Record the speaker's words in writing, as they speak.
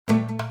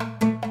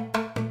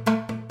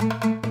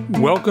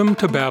Welcome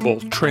to Babel,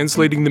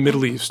 Translating the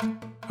Middle East,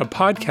 a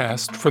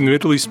podcast from the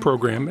Middle East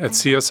program at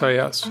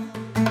CSIS.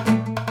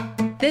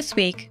 This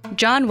week,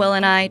 John, Will,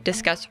 and I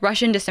discuss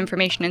Russian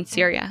disinformation in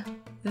Syria.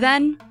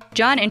 Then,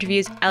 John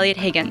interviews Elliot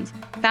Higgins,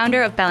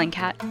 founder of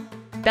Bellingcat.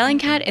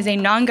 Bellingcat is a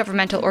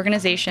non-governmental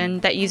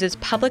organization that uses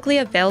publicly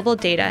available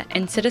data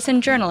and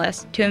citizen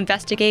journalists to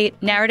investigate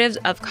narratives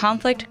of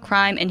conflict,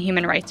 crime, and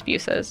human rights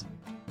abuses.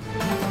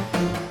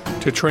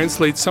 To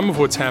translate some of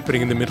what's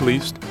happening in the Middle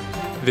East,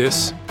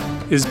 this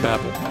is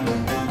Babel.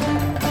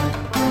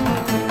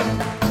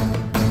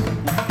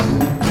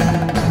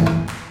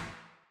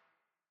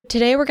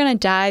 Today we're going to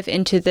dive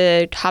into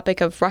the topic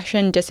of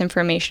Russian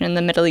disinformation in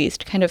the Middle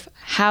East. Kind of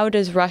how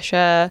does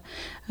Russia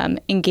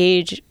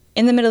engage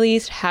in the Middle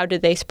East? How do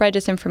they spread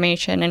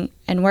disinformation?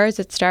 And where is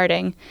it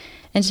starting?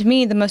 And to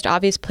me, the most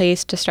obvious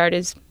place to start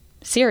is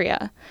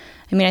Syria.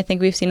 I mean, I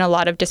think we've seen a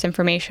lot of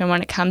disinformation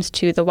when it comes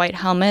to the white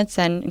helmets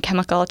and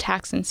chemical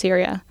attacks in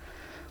Syria.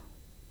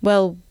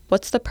 Well,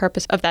 what's the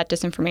purpose of that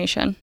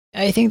disinformation?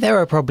 I think there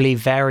are probably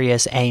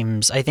various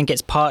aims. I think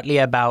it's partly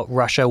about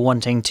Russia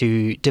wanting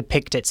to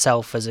depict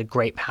itself as a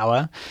great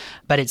power,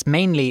 but it's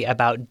mainly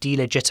about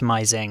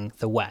delegitimizing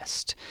the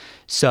West.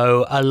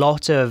 So a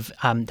lot of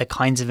the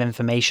kinds of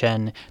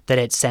information that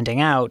it's sending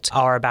out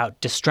are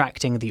about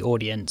distracting the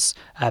audience,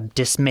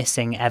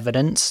 dismissing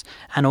evidence,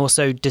 and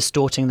also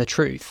distorting the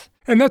truth.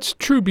 And that's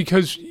true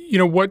because,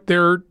 what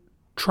they're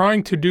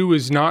trying to do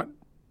is not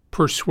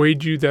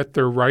persuade you that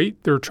they're right.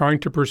 They're trying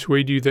to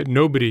persuade you that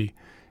nobody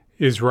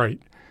is right.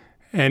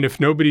 And if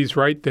nobody's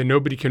right, then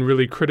nobody can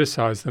really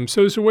criticize them.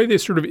 So it's a way they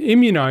sort of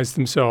immunize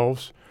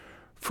themselves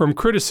from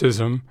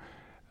criticism,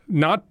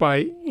 not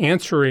by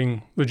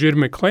answering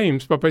legitimate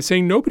claims, but by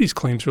saying nobody's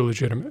claims are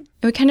legitimate.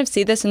 We kind of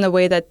see this in the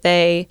way that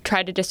they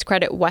try to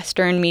discredit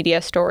Western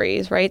media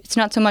stories, right? It's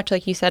not so much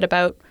like you said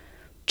about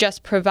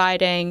just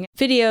providing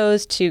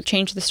videos to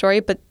change the story,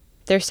 but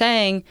they're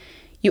saying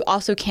you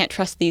also can't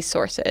trust these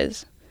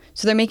sources.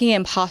 So they're making it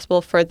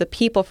impossible for the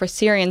people, for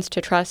Syrians, to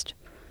trust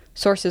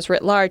sources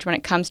writ large when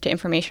it comes to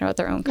information about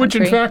their own country.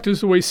 Which, in fact,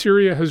 is the way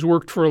Syria has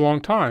worked for a long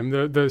time.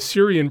 The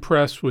Syrian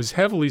press was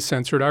heavily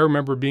censored. I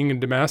remember being in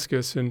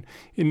Damascus in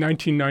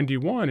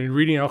 1991 and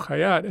reading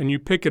Al-Hayat, and you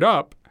pick it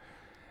up,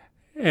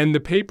 and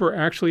the paper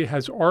actually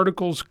has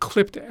articles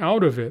clipped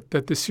out of it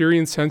that the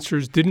Syrian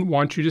censors didn't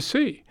want you to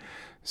see.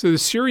 So the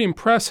Syrian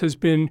press has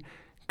been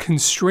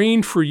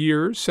constrained for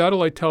years.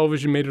 Satellite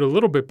television made it a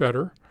little bit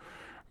better.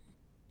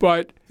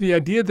 But the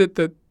idea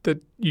that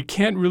you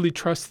can't really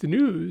trust the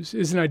news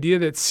is an idea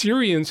that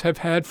Syrians have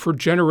had for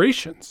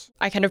generations.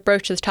 I kind of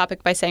broached this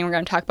topic by saying we're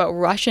going to talk about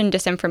Russian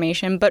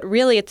disinformation, but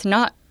really it's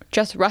not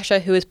just Russia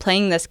who is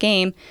playing this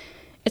game.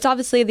 It's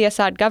obviously the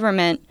Assad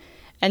government,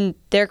 and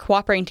they're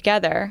cooperating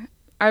together.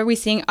 Are we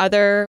seeing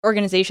other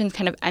organizations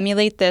kind of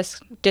emulate this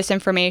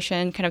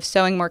disinformation, kind of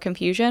sowing more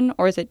confusion,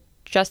 or is it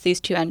just these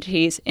two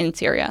entities in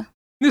Syria?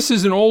 This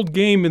is an old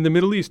game in the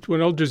Middle East.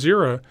 When Al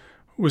Jazeera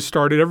was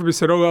started, everybody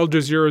said, Al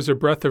Jazeera is a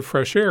breath of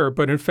fresh air.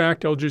 But in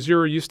fact, Al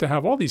Jazeera used to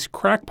have all these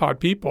crackpot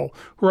people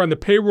who were on the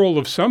payroll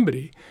of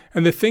somebody.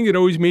 And the thing that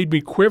always made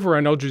me quiver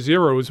on Al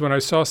Jazeera was when I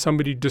saw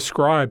somebody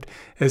described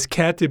as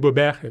katib wa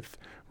bahith,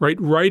 right?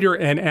 Writer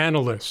and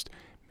analyst.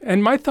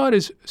 And my thought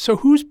is, so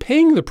who's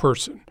paying the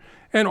person?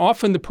 And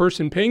often the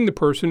person paying the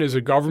person is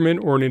a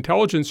government or an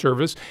intelligence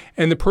service,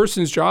 and the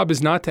person's job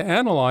is not to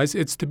analyze,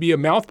 it's to be a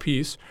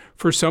mouthpiece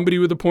for somebody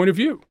with a point of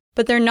view.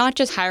 But they're not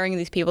just hiring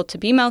these people to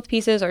be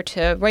mouthpieces or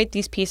to write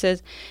these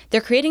pieces. They're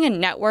creating a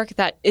network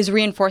that is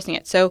reinforcing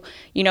it. So,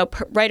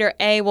 writer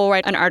A will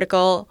write an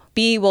article,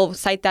 B will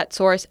cite that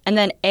source, and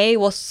then A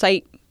will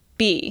cite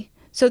B.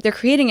 So they're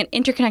creating an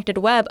interconnected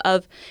web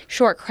of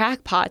short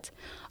crackpots,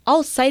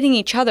 all citing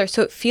each other,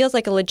 so it feels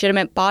like a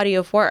legitimate body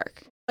of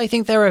work. I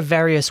think there are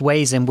various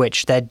ways in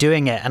which they're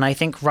doing it, and I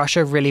think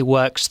Russia really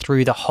works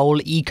through the whole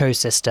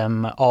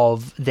ecosystem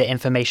of the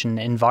information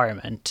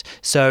environment.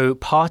 So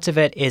part of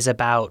it is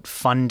about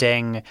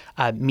funding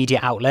media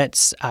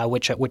outlets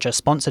which are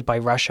sponsored by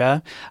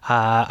Russia.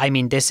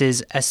 This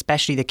is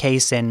especially the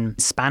case in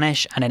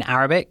Spanish and in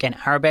Arabic. In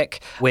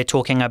Arabic, we're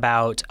talking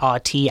about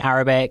RT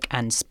Arabic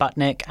and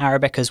Sputnik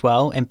Arabic as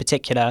well, in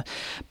particular.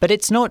 But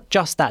it's not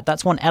just that.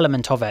 That's one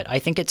element of it. I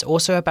think it's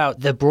also about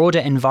the broader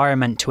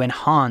environment to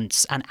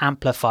enhance and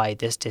amplify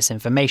this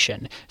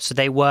disinformation. So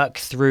they work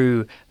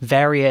through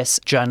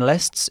various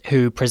journalists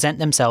who present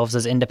themselves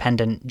as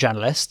independent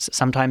journalists,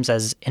 sometimes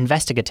as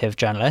investigative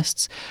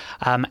journalists.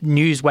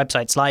 News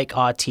websites like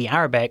RT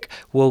Arabic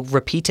will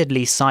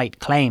repeatedly cite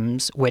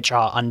claims which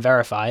are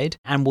unverified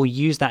and will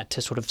use that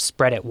to sort of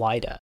spread it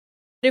wider.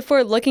 If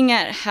we're looking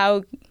at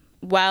how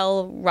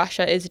well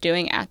Russia is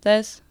doing at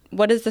this,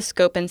 what is the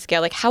scope and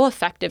scale? Like, how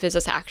effective is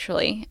this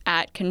actually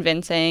at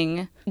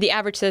convincing the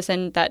average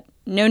citizen that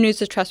no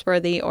news is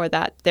trustworthy or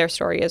that their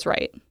story is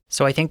right?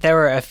 So I think there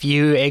are a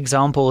few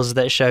examples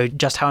that show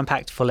just how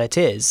impactful it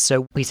is.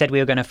 So we said we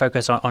were going to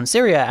focus on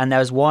Syria, and there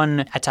was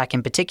one attack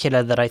in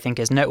particular that I think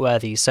is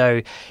noteworthy.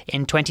 So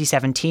in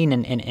 2017,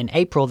 in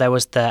April, there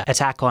was the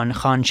attack on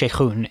Khan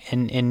Sheikhun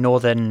in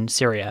northern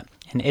Syria,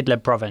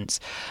 Idlib province.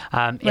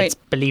 It's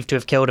believed to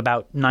have killed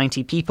about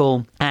 90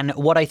 people. And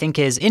what I think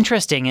is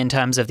interesting in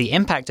terms of the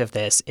impact of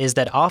this is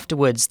that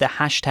afterwards the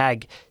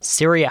hashtag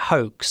Syria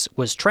hoax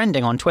was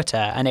trending on Twitter,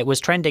 and it was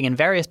trending in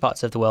various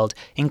parts of the world,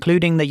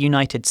 including the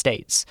United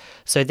States.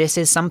 So this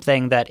is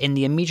something that in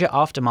the immediate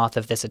aftermath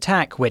of this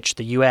attack, which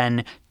the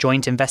UN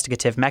Joint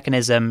Investigative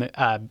Mechanism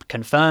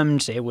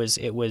confirmed, it was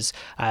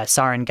a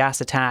sarin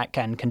gas attack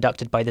and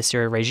conducted by the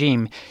Syria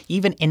regime,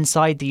 even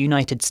inside the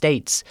United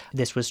States,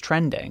 this was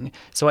trending.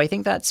 So I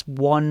think that's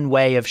one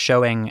way of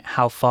showing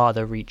how far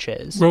the reach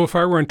is. Well, if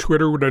I were on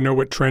Twitter, would I know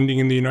what trending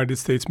in the United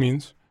States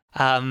means?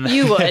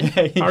 You would.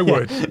 I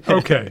would.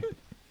 Okay.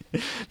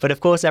 But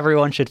of course,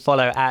 everyone should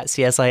follow at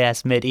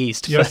CSIS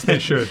Mideast. Yes, they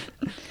should.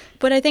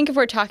 But I think if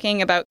we're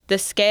talking about the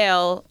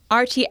scale,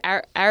 RT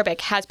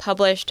Arabic has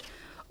published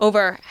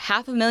over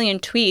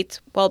 500,000 tweets,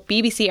 while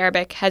BBC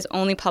Arabic has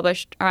only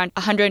published around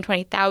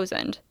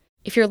 120,000.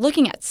 If you're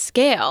looking at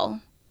scale,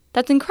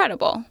 that's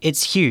incredible.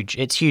 It's huge.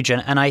 It's huge.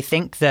 And I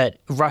think that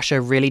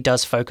Russia really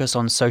does focus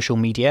on social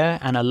media,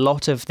 and a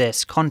lot of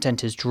this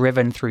content is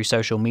driven through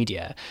social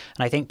media.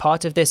 And I think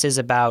part of this is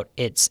about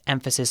its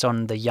emphasis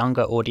on the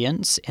younger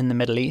audience in the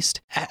Middle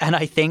East. And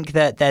I think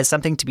that there's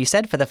something to be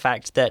said for the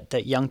fact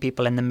that young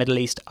people in the Middle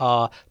East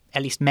are,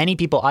 at least many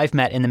people I've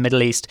met in the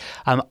Middle East,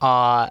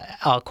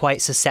 are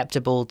quite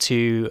susceptible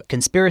to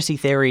conspiracy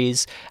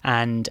theories,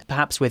 and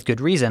perhaps with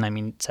good reason. I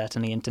mean,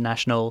 certainly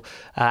international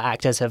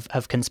actors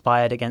have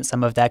conspired against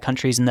some of their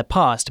countries in the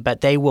past,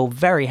 but they will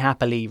very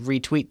happily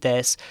retweet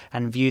this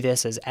and view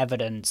this as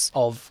evidence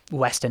of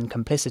Western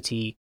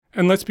complicity.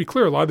 And let's be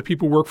clear, a lot of the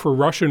people who work for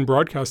Russian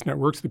broadcast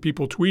networks, the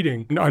people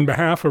tweeting on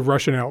behalf of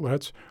Russian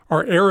outlets,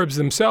 are Arabs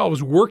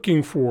themselves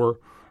working for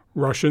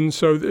Russians.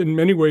 So in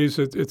many ways,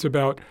 it's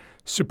about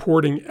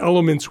supporting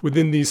elements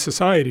within these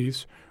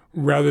societies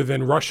rather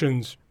than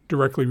Russians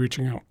directly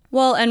reaching out.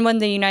 Well, and when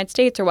the United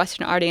States or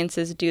Western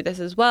audiences do this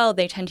as well,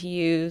 they tend to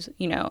use,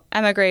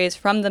 emigres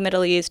from the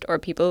Middle East or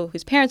people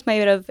whose parents might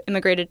have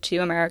immigrated to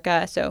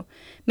America. So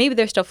maybe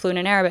they're still fluent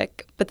in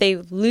Arabic, but they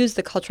lose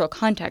the cultural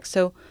context.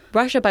 So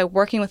Russia, by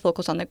working with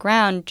locals on the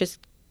ground, just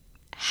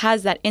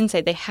has that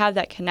insight. They have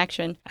that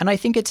connection. And I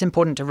think it's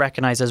important to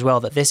recognize as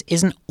well that this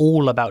isn't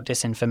all about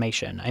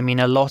disinformation. I mean,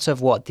 a lot of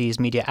what these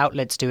media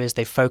outlets do is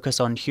they focus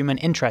on human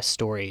interest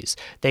stories.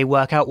 They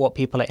work out what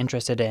people are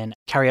interested in,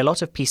 carry a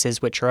lot of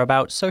pieces which are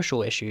about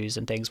social issues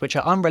and things which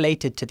are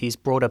unrelated to these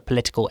broader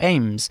political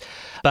aims.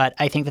 But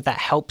I think that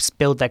helps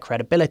build their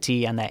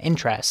credibility and their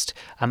interest,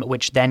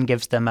 which then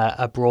gives them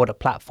a broader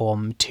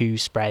platform to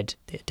spread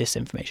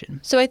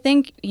disinformation. So I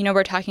think,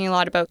 we're talking a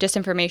lot about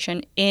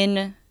disinformation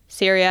in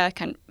Syria,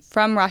 kind of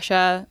from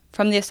Russia,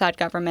 from the Assad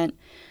government.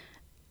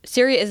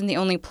 Syria isn't the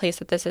only place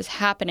that this is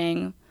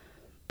happening,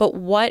 but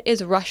what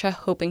is Russia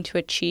hoping to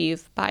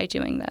achieve by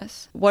doing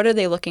this? What are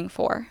they looking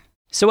for?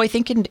 So I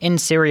think in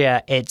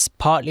Syria, it's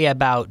partly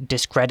about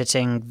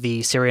discrediting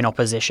the Syrian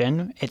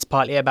opposition. It's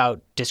partly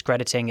about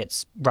discrediting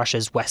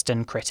Russia's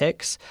Western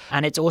critics.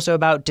 And it's also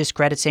about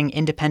discrediting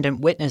independent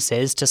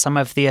witnesses to some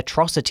of the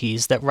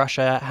atrocities that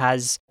Russia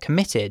has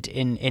committed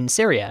in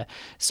Syria.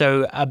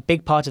 So a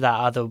big part of that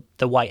are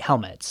the White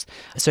Helmets.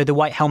 So the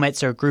White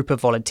Helmets are a group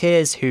of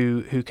volunteers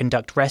who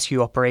conduct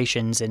rescue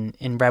operations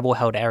in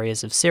rebel-held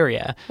areas of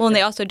Syria. Well, and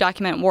they also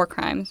document war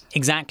crimes.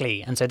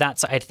 Exactly. And so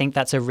I think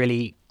that's a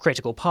really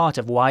critical part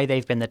of why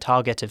they've been the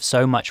target of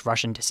so much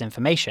Russian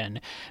disinformation,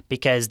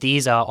 because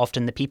these are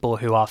often the people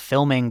who are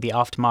filming the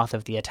aftermath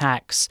of the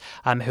attacks,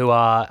 who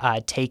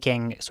are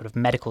taking sort of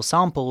medical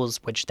samples,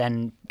 which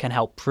then can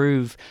help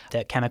prove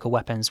that chemical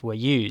weapons were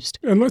used.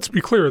 And let's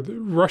be clear, the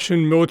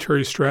Russian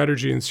military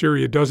strategy in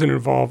Syria doesn't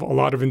involve a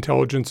lot of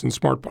intelligence and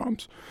smart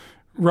bombs.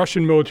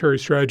 Russian military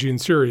strategy in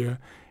Syria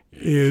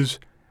is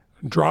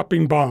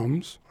dropping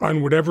bombs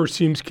on whatever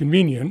seems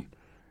convenient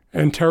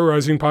and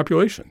terrorizing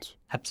populations.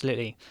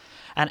 Absolutely.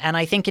 And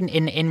I think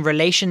in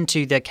relation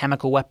to the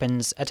chemical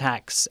weapons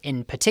attacks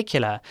in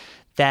particular,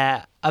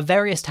 there are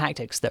various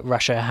tactics that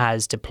Russia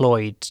has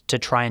deployed to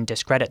try and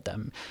discredit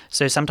them.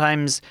 So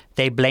sometimes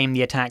they blame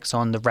the attacks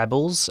on the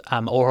rebels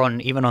or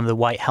even on the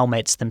White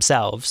Helmets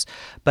themselves.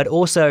 But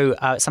also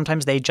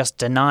sometimes they just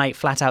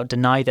flat out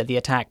deny that the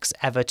attacks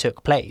ever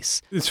took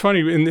place. It's funny,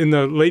 in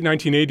the late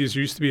 1980s,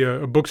 there used to be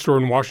a bookstore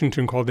in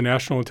Washington called the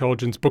National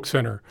Intelligence Book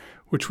Center,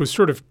 which was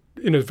sort of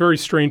in a very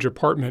strange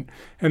apartment.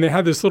 And they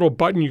had this little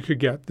button you could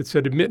get that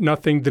said, admit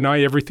nothing,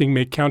 deny everything,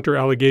 make counter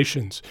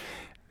allegations.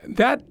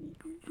 That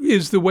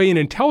is the way an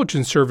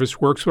intelligence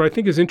service works. What I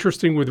think is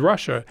interesting with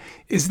Russia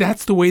is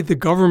that's the way the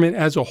government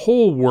as a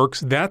whole works.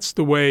 That's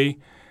the way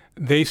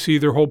they see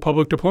their whole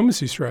public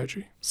diplomacy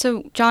strategy.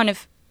 So, John,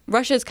 if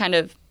Russia's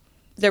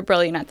they're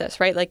brilliant at this,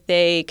 right? Like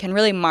they can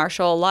really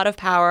marshal a lot of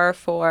power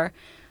for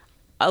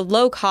a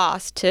low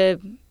cost to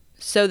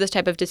sow this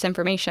type of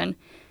disinformation.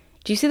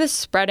 Do you see this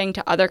spreading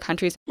to other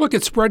countries? Look,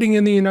 it's spreading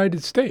in the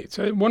United States.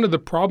 One of the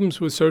problems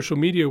with social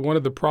media, one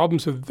of the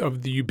problems of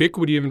the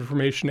ubiquity of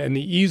information and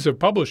the ease of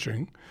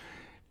publishing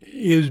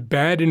is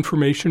bad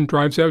information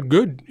drives out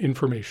good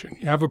information.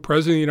 You have a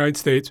president of the United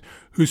States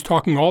who's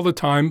talking all the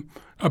time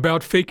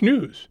about fake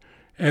news.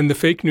 And the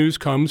fake news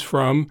comes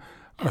from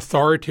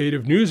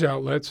authoritative news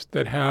outlets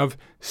that have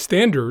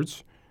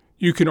standards.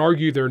 You can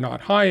argue they're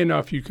not high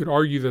enough. You could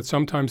argue that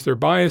sometimes they're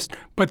biased,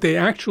 but they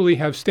actually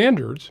have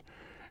standards.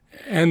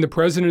 And the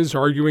president is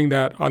arguing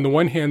that on the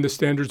one hand, the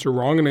standards are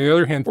wrong. And on the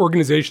other hand,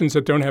 organizations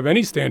that don't have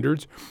any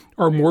standards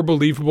are more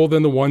believable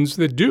than the ones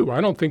that do. I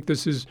don't think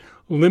this is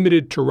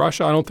limited to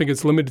Russia. I don't think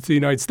it's limited to the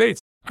United States.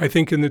 I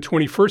think in the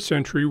 21st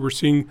century, we're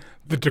seeing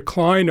the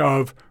decline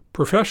of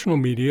professional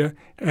media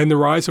and the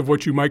rise of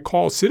what you might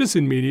call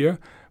citizen media,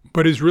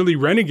 but is really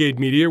renegade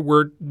media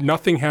where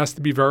nothing has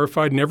to be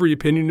verified and every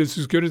opinion is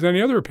as good as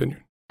any other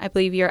opinion. I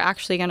believe you're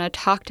actually going to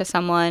talk to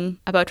someone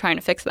about trying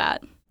to fix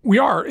that. We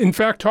are. In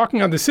fact,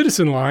 talking on the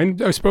citizen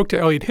line, I spoke to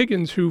Elliot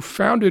Higgins, who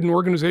founded an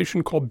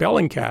organization called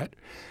Bellingcat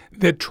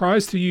that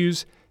tries to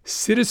use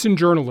citizen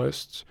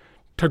journalists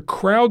to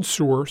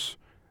crowdsource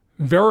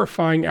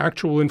verifying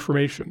actual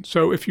information.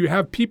 So if you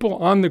have people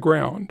on the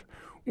ground,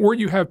 or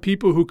you have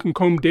people who can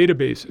comb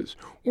databases,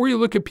 or you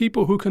look at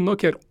people who can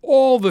look at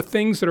all the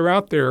things that are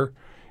out there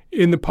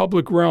in the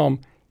public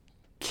realm,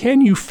 can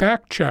you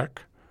fact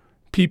check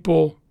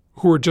people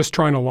who are just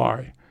trying to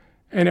lie?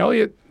 And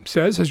Elliot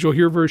says, as you'll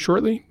hear very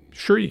shortly,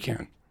 sure you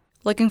can.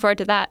 Looking forward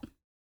to that.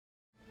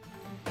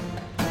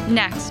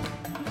 Next,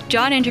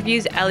 John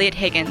interviews Elliot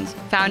Higgins,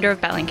 founder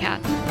of Bellingcat.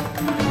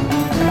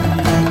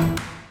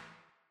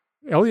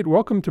 Elliot,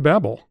 welcome to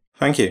Babel.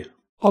 Thank you.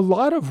 A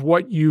lot of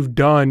what you've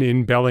done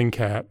in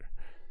Bellingcat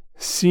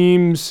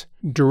seems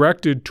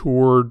directed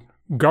toward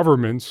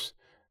governments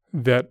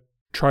that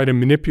try to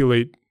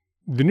manipulate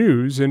the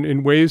news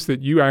in ways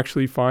that you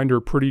actually find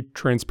are pretty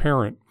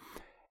transparent.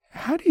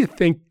 How do you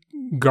think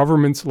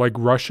governments like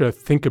Russia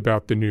think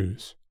about the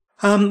news?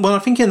 Well, I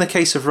think in the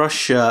case of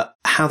Russia,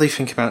 how they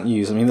think about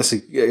news, I mean, that's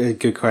a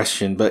good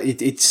question. But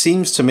it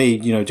seems to me,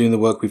 doing the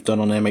work we've done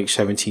on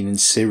MH17 in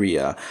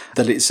Syria,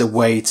 that it's a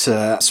way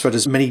to spread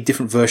as many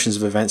different versions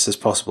of events as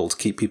possible to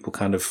keep people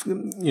kind of,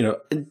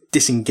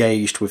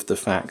 disengaged with the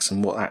facts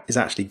and what is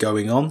actually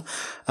going on.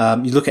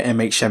 You look at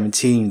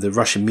MH17, the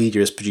Russian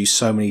media has produced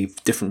so many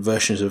different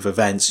versions of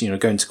events,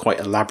 going to quite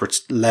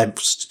elaborate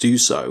lengths to do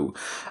so.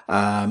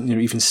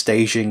 Even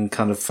staging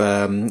kind of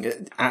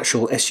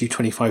actual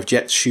Su-25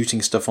 jets shooting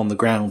stuff on the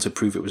ground to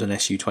prove it was an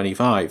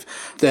Su-25.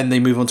 Then they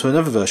move on to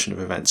another version of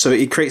events. So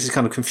it creates this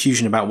kind of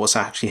confusion about what's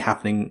actually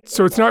happening.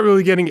 So it's not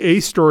really getting a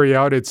story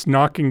out, it's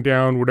knocking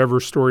down whatever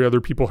story other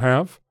people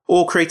have?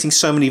 Or creating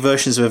so many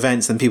versions of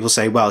events, then people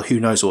say, well, who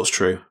knows what's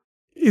true?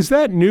 Is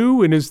that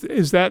new, and is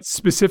that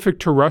specific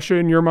to Russia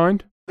in your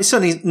mind? It's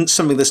certainly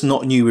something that's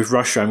not new with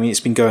Russia. I mean,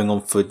 it's been going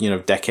on for,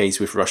 decades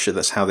with Russia.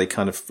 That's how they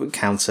kind of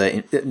counter,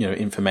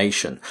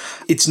 information.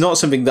 It's not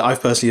something that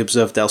I've personally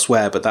observed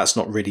elsewhere, but that's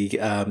not really,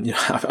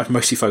 I've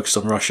mostly focused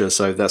on Russia,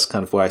 so that's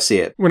kind of where I see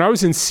it. When I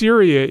was in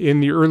Syria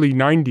in the early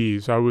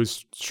 90s, I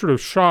was sort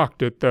of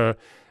shocked at the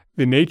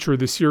nature of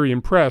the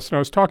Syrian press. And I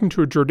was talking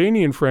to a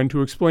Jordanian friend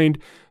who explained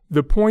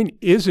the point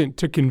isn't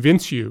to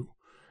convince you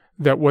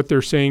that what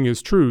they're saying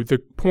is true. The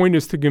point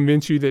is to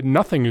convince you that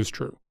nothing is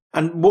true.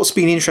 And what's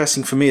been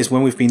interesting for me is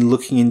when we've been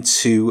looking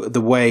into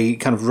the way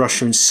kind of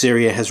Russia and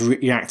Syria has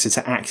reacted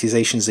to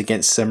accusations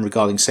against them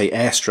regarding, say,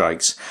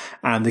 airstrikes,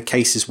 and the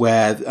cases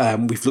where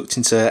we've looked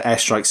into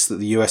airstrikes that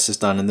the US has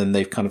done, and then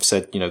they've kind of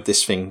said,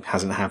 this thing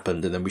hasn't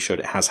happened, and then we showed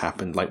it has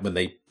happened, like when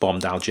they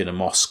bombed Al Jinnah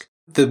Mosque.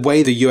 The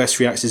way the US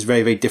reacts is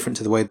very, very different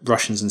to the way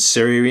Russians and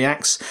Syria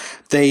reacts.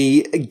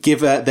 They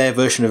give their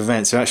version of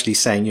events. They're actually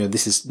saying,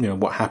 this is,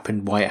 what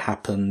happened, why it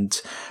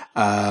happened.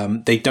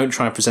 They don't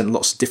try and present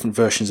lots of different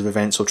versions of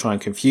events or try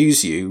and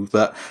confuse you.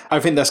 But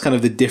I think that's kind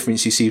of the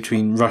difference you see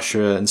between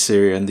Russia and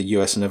Syria and the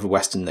US and other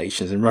Western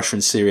nations. In Russia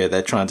and Syria,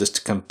 they're trying just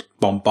to come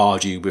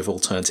bombard you with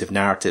alternative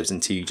narratives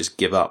until you just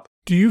give up.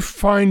 Do you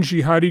find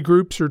jihadi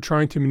groups are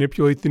trying to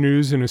manipulate the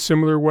news in a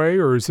similar way,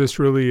 or is this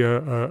really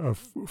a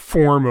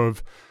form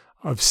of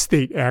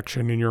state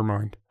action in your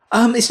mind?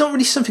 It's not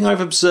really something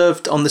I've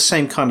observed on the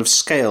same kind of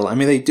scale. I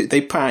mean,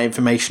 they put out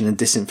information and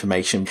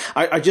disinformation.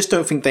 I just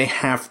don't think they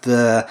have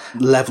the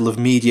level of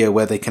media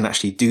where they can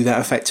actually do that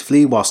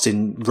effectively. Whilst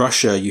in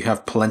Russia, you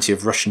have plenty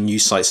of Russian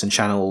news sites and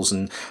channels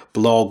and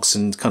blogs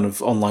and kind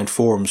of online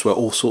forums where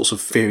all sorts of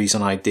theories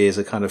and ideas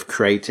are kind of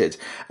created.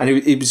 And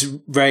it was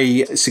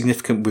very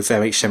significant with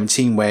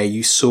MH17 where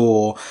you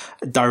saw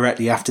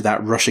directly after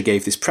that, Russia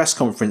gave this press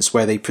conference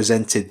where they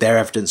presented their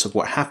evidence of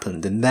what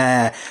happened. And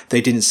there,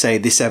 they didn't say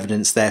this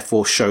evidence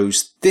therefore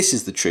shows this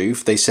is the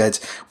truth. They said,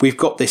 we've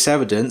got this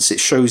evidence. It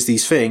shows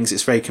these things.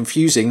 It's very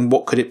confusing.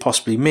 What could it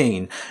possibly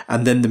mean?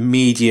 And then the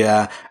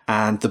media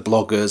and the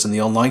bloggers and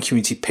the online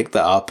community picked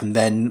that up. And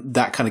then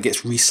that kind of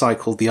gets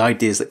recycled. The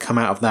ideas that come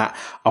out of that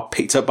are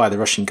picked up by the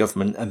Russian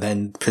government and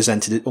then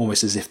presented it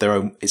almost as if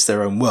it's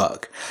their own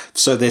work.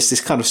 So there's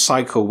this kind of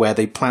cycle where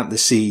they plant the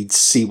seeds,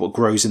 see what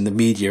grows in the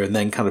media, and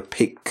then kind of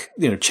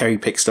cherry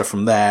pick stuff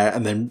from there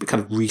and then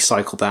kind of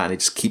recycle that. And it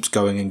just keeps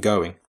going and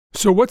going.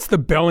 So what's the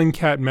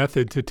Bellingcat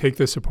method to take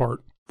this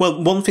apart? Well,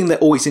 one thing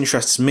that always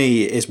interests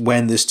me is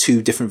when there's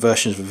two different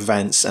versions of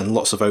events and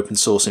lots of open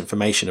source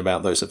information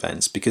about those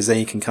events, because then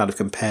you can kind of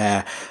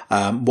compare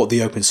what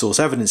the open source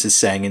evidence is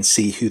saying and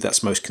see who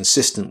that's most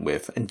consistent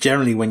with. And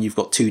generally, when you've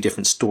got two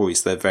different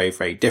stories, they're very,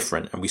 very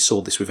different. And we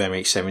saw this with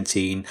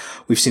MH17.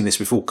 We've seen this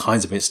with all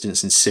kinds of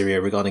incidents in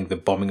Syria regarding the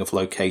bombing of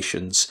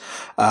locations.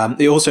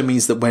 It also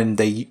means that when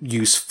they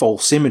use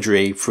false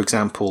imagery, for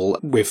example,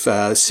 with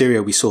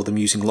Syria, we saw them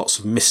using lots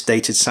of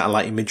misdated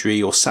satellite imagery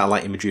or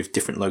satellite imagery of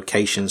different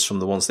locations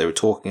from the ones they were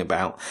talking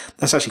about.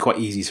 That's actually quite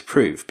easy to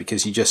prove,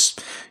 because you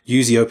just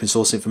use the open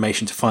source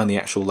information to find the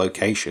actual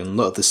location,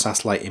 look at the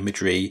satellite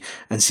imagery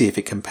and see if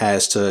it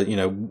compares to,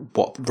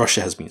 what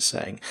Russia has been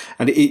saying.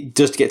 And it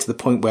does get to the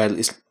point where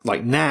it's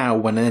like now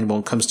when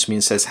anyone comes to me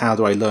and says, how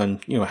do I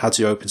learn, how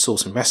to do open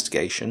source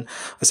investigation?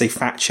 I say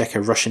fact check a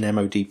Russian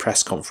MOD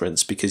press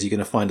conference, because you're going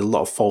to find a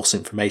lot of false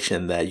information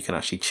in there you can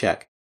actually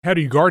check. How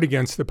do you guard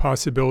against the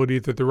possibility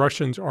that the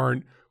Russians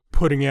aren't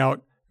putting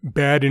out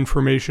bad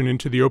information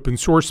into the open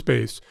source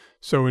space?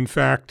 So in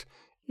fact,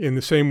 in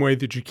the same way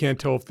that you can't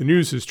tell if the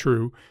news is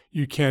true,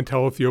 you can't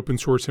tell if the open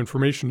source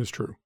information is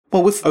true.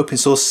 Well, with open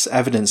source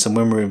evidence, and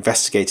when we're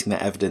investigating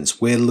that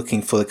evidence, we're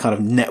looking for the kind of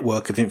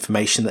network of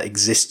information that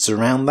exists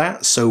around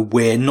that. So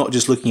we're not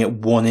just looking at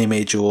one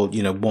image or,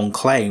 one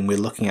claim. We're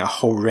looking at a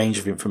whole range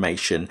of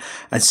information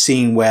and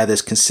seeing where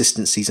there's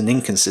consistencies and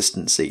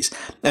inconsistencies.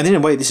 And in a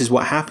way, this is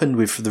what happened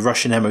with the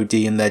Russian MOD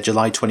in their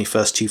July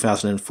 21st,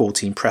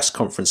 2014 press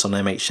conference on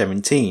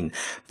MH17.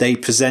 They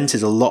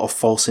presented a lot of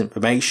false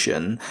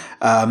information,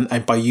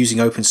 and by using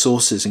open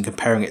sources and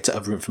comparing it to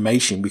other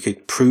information, we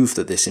could prove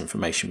that this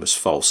information was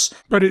false.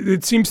 But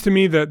it seems to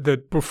me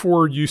that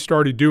before you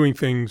started doing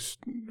things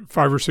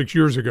 5 or 6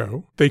 years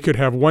ago, they could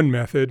have one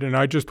method. And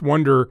I just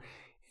wonder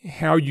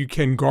how you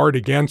can guard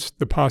against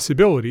the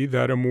possibility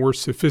that a more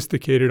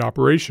sophisticated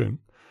operation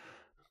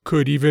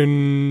could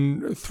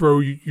even throw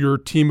your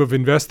team of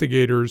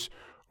investigators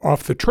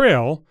off the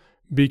trail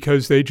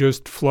because they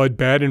just flood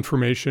bad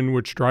information,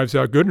 which drives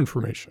out good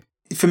information.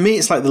 For me,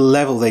 it's like the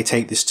level they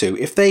take this to.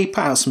 If they put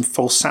out some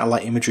false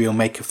satellite imagery or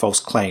make a false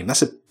claim,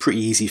 that's a pretty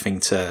easy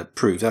thing to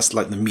prove. That's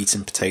like the meat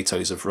and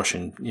potatoes of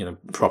Russian,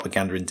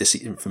 propaganda and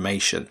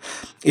disinformation.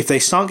 If they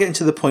start getting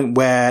to the point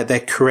where they're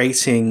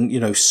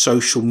creating,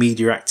 social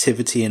media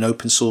activity and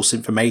open source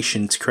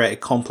information to create a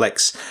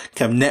complex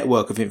kind of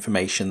network of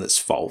information that's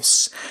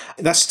false,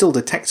 that's still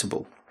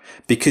detectable.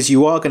 Because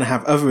you are going to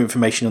have other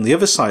information on the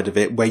other side of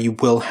it where you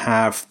will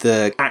have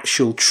the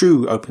actual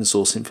true open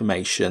source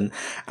information.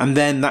 And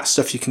then that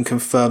stuff you can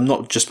confirm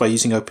not just by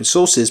using open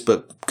sources,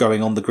 but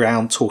going on the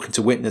ground, talking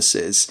to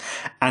witnesses.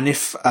 And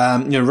if,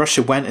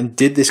 Russia went and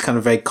did this kind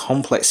of very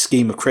complex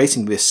scheme of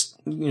creating this,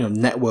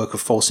 network of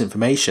false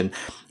information,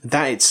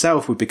 that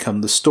itself would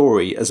become the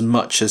story as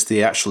much as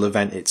the actual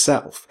event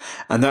itself.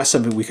 And that's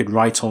something we could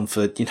write on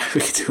for, we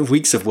could do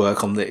weeks of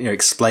work on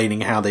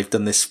explaining how they've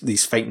done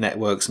these fake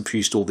networks and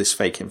produced all this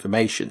fake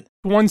information.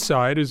 One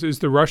side is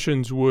the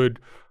Russians would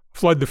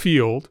flood the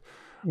field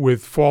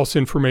with false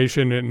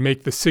information and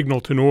make the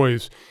signal to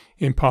noise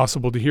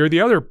impossible to hear.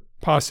 The other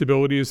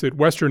possibility is that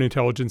Western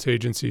intelligence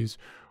agencies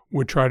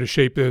would try to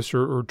shape this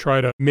or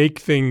try to make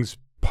things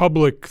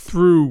public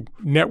through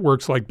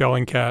networks like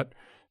Bellingcat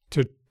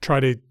to try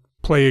to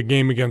play a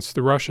game against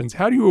the Russians.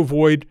 How do you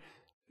avoid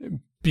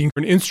being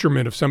an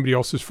instrument of somebody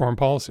else's foreign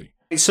policy?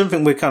 It's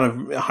something we're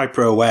kind of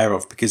hyper aware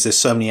of because there's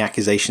so many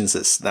accusations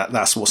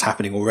that's what's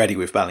happening already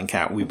with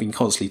Bellingcat. We've been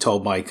constantly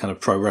told by kind of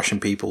pro-Russian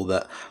people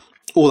that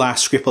all our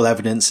Skripal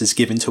evidence is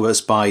given to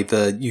us by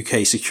the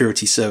UK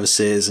security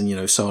services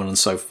and, so on and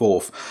so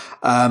forth.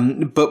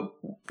 But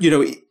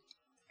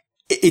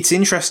it's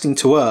interesting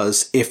to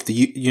us if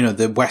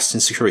the Western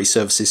security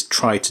services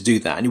try to do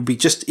that, and it would be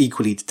just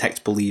equally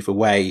detectable either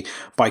way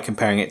by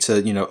comparing it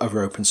to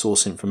other open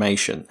source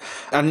information.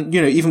 And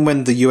even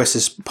when the US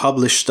has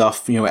published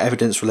stuff,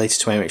 evidence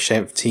related to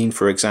MH17,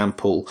 for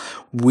example,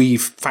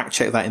 we've fact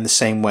checked that in the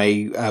same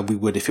way we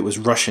would if it was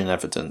Russian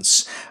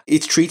evidence.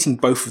 It's treating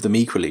both of them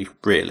equally,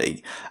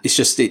 really. It's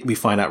just we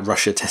find out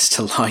Russia tends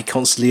to lie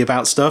constantly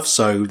about stuff,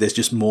 so there's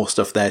just more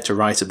stuff there to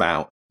write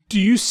about. Do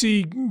you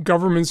see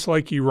governments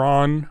like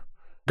Iran,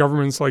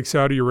 governments like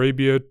Saudi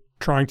Arabia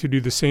trying to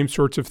do the same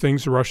sorts of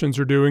things the Russians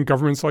are doing,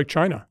 governments like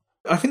China?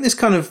 I think there's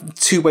kind of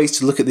two ways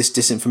to look at this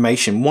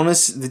disinformation. One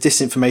is the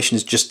disinformation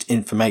is just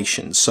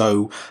information.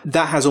 So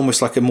that has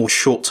almost like a more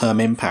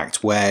short-term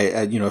impact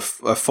where,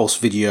 a false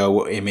video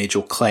or image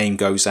or claim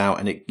goes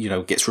out and it,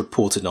 gets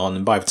reported on.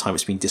 And by the time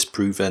it's been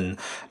disproven,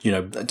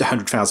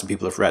 100,000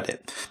 people have read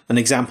it. An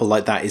example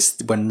like that is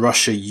when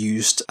Russia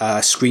used a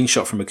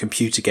screenshot from a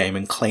computer game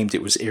and claimed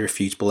it was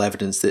irrefutable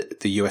evidence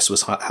that the US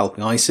was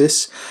helping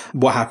ISIS.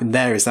 What happened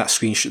there is that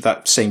screenshot,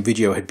 that same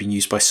video had been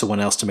used by someone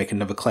else to make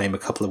another claim a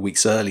couple of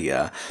weeks earlier.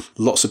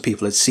 Lots of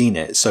people had seen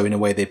it, so in a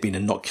way they've been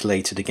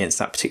inoculated against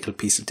that particular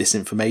piece of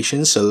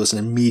disinformation, so there's an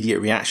immediate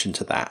reaction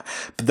to that.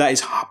 But that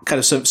is kind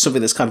of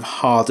something that's kind of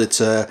harder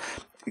to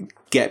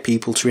get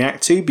people to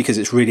react to, because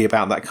it's really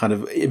about that kind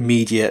of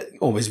immediate,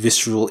 almost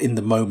visceral, in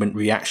the moment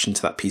reaction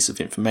to that piece of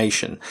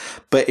information.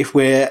 But if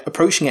we're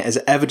approaching it as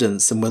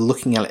evidence, then we're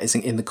looking at it as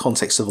in the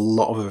context of a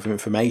lot of other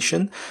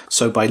information.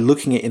 So by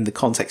looking at it in the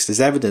context as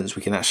evidence,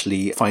 we can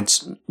actually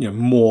find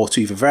more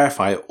to either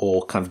verify it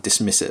or kind of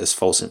dismiss it as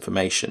false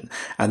information.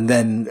 And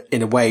then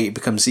in a way it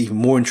becomes even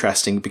more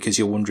interesting, because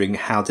you're wondering,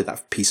 how did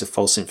that piece of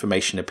false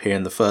information appear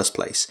in the first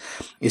place?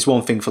 It's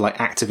one thing for like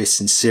activists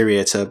in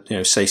Syria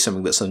to say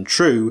something that's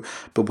untrue,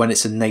 but when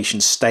it's a nation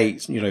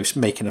state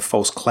making a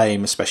false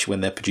claim, especially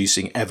when they're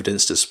producing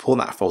evidence to support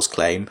that false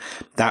claim,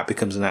 that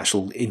becomes an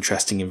actual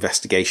interesting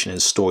investigation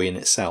and story in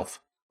itself.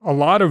 A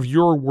lot of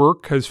your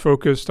work has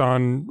focused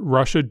on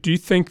Russia. Do you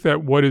think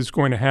that what is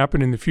going to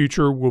happen in the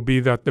future will be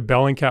that the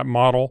Bellingcat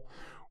model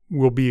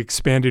will be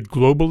expanded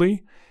globally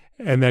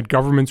and that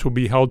governments will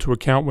be held to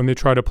account when they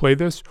try to play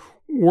this?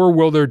 Or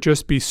will there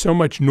just be so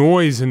much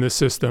noise in the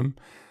system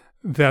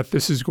that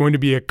this is going to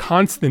be a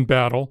constant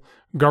battle?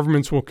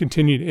 Governments will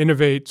continue to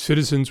innovate,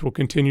 citizens will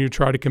continue to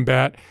try to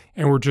combat,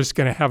 and we're just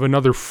going to have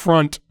another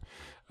front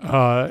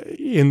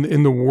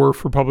in the war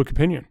for public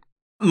opinion.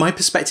 My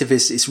perspective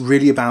is it's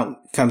really about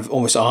kind of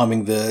almost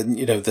arming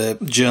the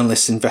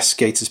journalists,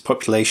 investigators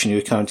population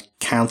who kind of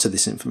counter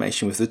this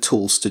information with the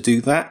tools to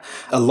do that.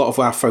 A lot of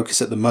our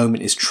focus at the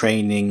moment is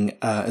training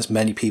as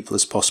many people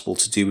as possible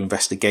to do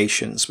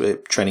investigations. We're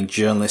training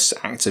journalists,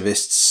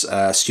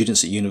 activists,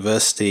 students at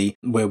university.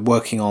 We're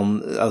working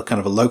on a kind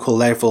of a local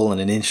level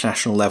and an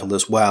international level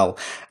as well,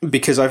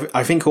 because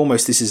I think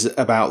almost this is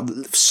about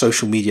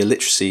social media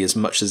literacy as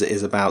much as it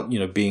is about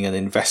being an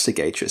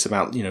investigator. It's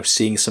about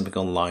seeing something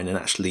online and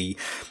actually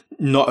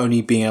not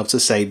only being able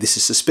to say this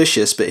is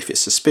suspicious, but if it's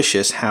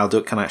suspicious, how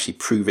can I actually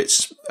prove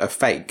it's a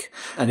fake?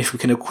 And if we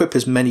can equip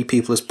as many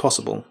people as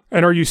possible.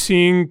 And are you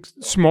seeing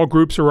small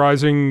groups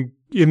arising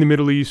in the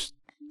Middle East,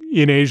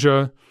 in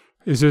Asia?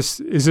 Is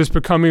this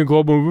becoming a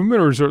global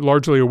movement, or is it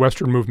largely a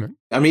Western movement?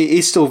 I mean,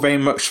 it's still very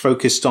much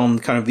focused on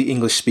kind of the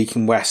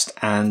English-speaking West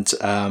and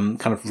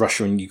kind of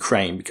Russia and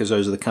Ukraine, because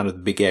those are the kind of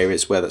the big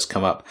areas where that's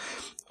come up.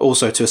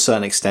 Also, to a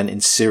certain extent, in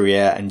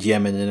Syria and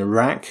Yemen and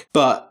Iraq.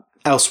 But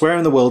elsewhere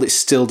in the world, it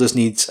still does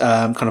need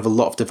kind of a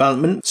lot of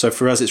development. So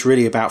for us, it's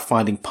really about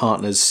finding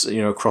partners,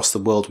 across the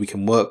world we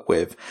can work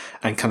with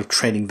and kind of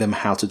training them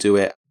how to do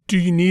it. Do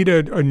you need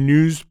a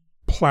news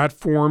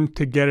platform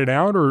to get it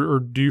out, or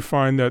do you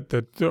find that a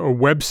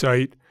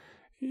website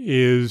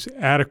is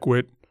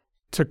adequate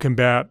to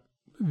combat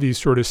these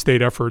sort of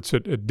state efforts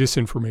at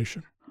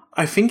disinformation?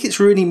 I think it's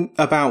really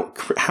about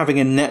having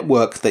a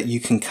network that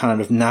you can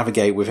kind of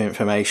navigate with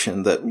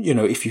information that,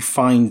 if you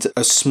find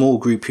a small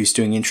group who's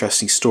doing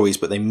interesting stories,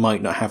 but they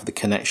might not have the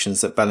connections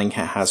that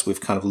Bellingcat has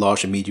with kind of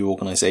larger media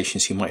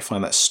organizations who might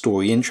find that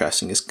story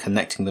interesting, is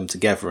connecting them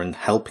together and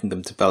helping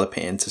them develop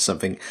it into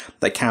something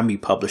that can be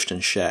published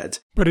and shared.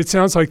 But it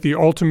sounds like the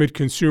ultimate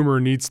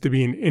consumer needs to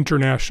be an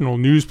international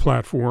news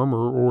platform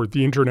or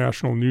the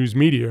international news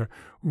media,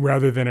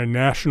 rather than a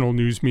national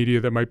news media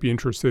that might be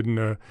interested in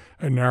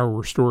a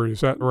narrower story.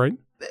 Is that right?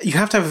 You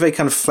have to have a very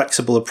kind of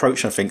flexible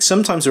approach, I think.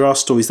 Sometimes there are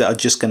stories that are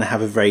just going to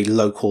have a very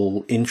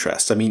local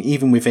interest. I mean,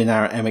 even within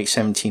our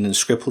MH17 and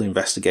Skripal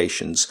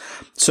investigations,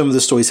 some of the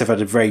stories have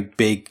had a very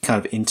big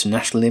kind of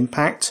international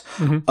impact.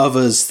 Mm-hmm.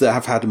 Others that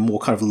have had a more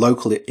kind of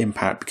local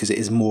impact because it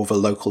is more of a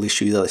local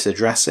issue that it's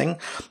addressing.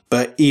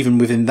 But even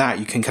within that,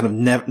 you can kind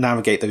of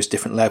navigate those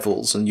different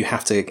levels, and you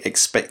have to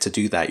expect to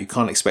do that. You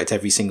can't expect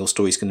every single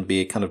story is going to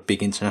be a kind of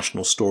big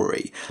international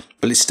story,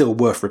 but it's still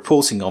worth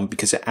reporting on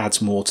because it adds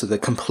more to the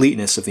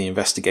completeness of the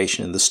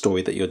investigation and the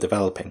story that you're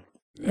developing.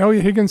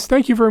 Elliot Higgins,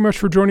 thank you very much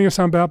for joining us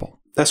on Babel.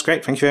 That's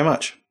great. Thank you very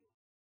much.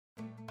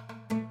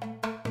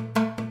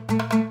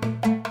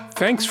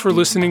 Thanks for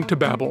listening to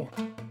Babel.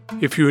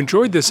 If you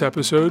enjoyed this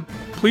episode,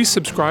 please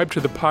subscribe to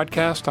the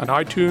podcast on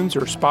iTunes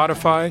or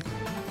Spotify,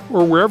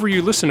 or wherever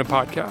you listen to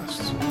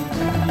podcasts.